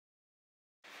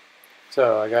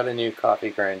So I got a new coffee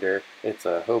grinder. It's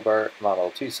a Hobart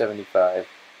Model 275,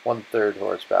 1/3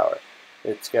 horsepower.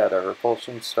 It's got a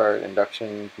repulsion start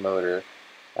induction motor.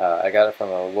 I got it from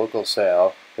a local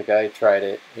sale. The guy tried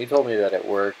it. He told me that it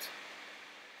worked.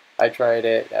 I tried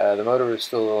it. The motor was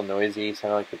still a little noisy,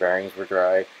 sounded like the bearings were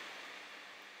dry.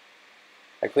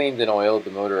 I cleaned and oiled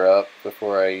the motor up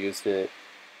before I used it.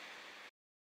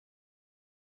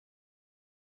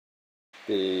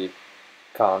 The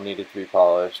column needed to be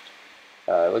polished.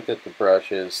 I looked at the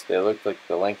brushes. They looked like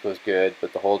the length was good,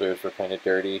 but the holders were kind of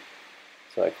dirty.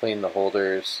 So I cleaned the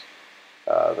holders.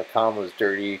 The column was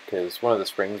dirty because one of the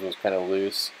springs was kind of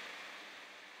loose.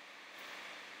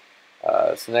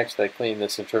 So next I cleaned the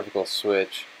centrifugal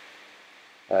switch.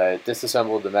 I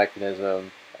disassembled the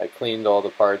mechanism. I cleaned all the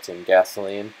parts in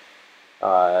gasoline.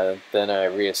 Then I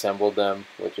reassembled them,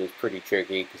 which is pretty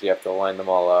tricky because you have to line them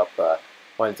all up.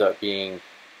 Winds up being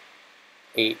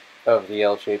 8 of the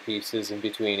L-shaped pieces in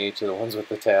between each of the ones with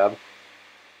the tab.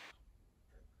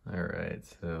 Alright,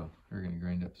 so we're going to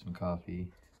grind up some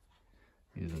coffee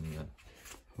using the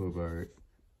Hobart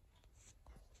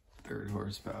 3rd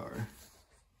horsepower.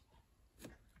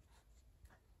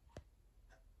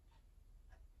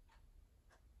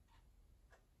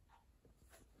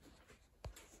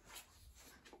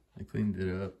 I cleaned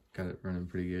it up, got it running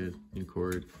pretty good, new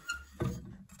cord.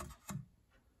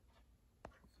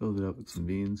 Filled it up with some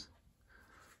beans.